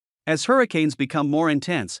As hurricanes become more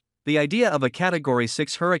intense, the idea of a Category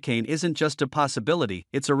 6 hurricane isn't just a possibility,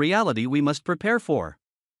 it's a reality we must prepare for.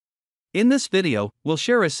 In this video, we'll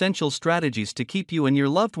share essential strategies to keep you and your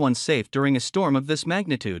loved ones safe during a storm of this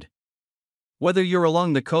magnitude. Whether you're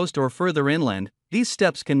along the coast or further inland, these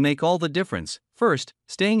steps can make all the difference. First,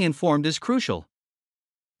 staying informed is crucial.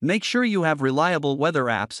 Make sure you have reliable weather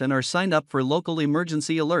apps and are signed up for local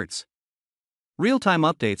emergency alerts. Real-time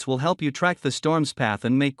updates will help you track the storm's path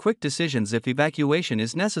and make quick decisions if evacuation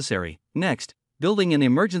is necessary. Next, building an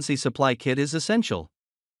emergency supply kit is essential.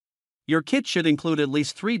 Your kit should include at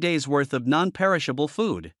least 3 days' worth of non-perishable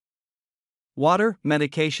food, water,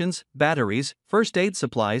 medications, batteries, first aid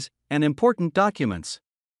supplies, and important documents.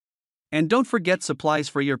 And don't forget supplies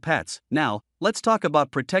for your pets. Now, let's talk about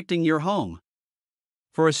protecting your home.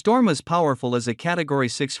 For a storm as powerful as a Category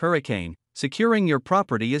 6 hurricane, securing your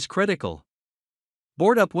property is critical.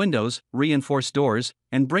 Board up windows, reinforce doors,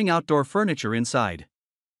 and bring outdoor furniture inside.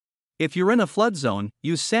 If you're in a flood zone,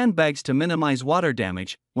 use sandbags to minimize water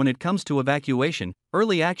damage. When it comes to evacuation,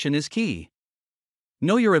 early action is key.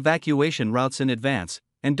 Know your evacuation routes in advance,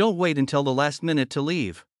 and don't wait until the last minute to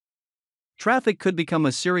leave. Traffic could become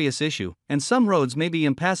a serious issue, and some roads may be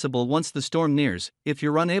impassable once the storm nears. If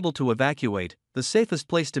you're unable to evacuate, the safest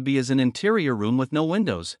place to be is an interior room with no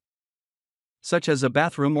windows, such as a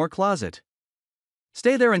bathroom or closet.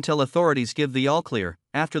 Stay there until authorities give the all-clear.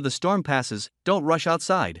 After the storm passes, don't rush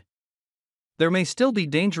outside. There may still be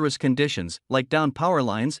dangerous conditions, like downed power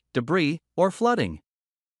lines, debris, or flooding.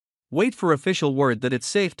 Wait for official word that it's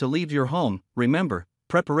safe to leave your home. Remember,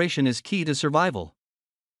 preparation is key to survival.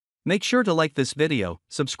 Make sure to like this video,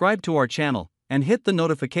 subscribe to our channel, and hit the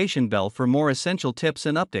notification bell for more essential tips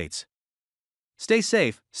and updates. Stay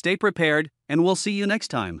safe, stay prepared, and we'll see you next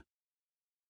time.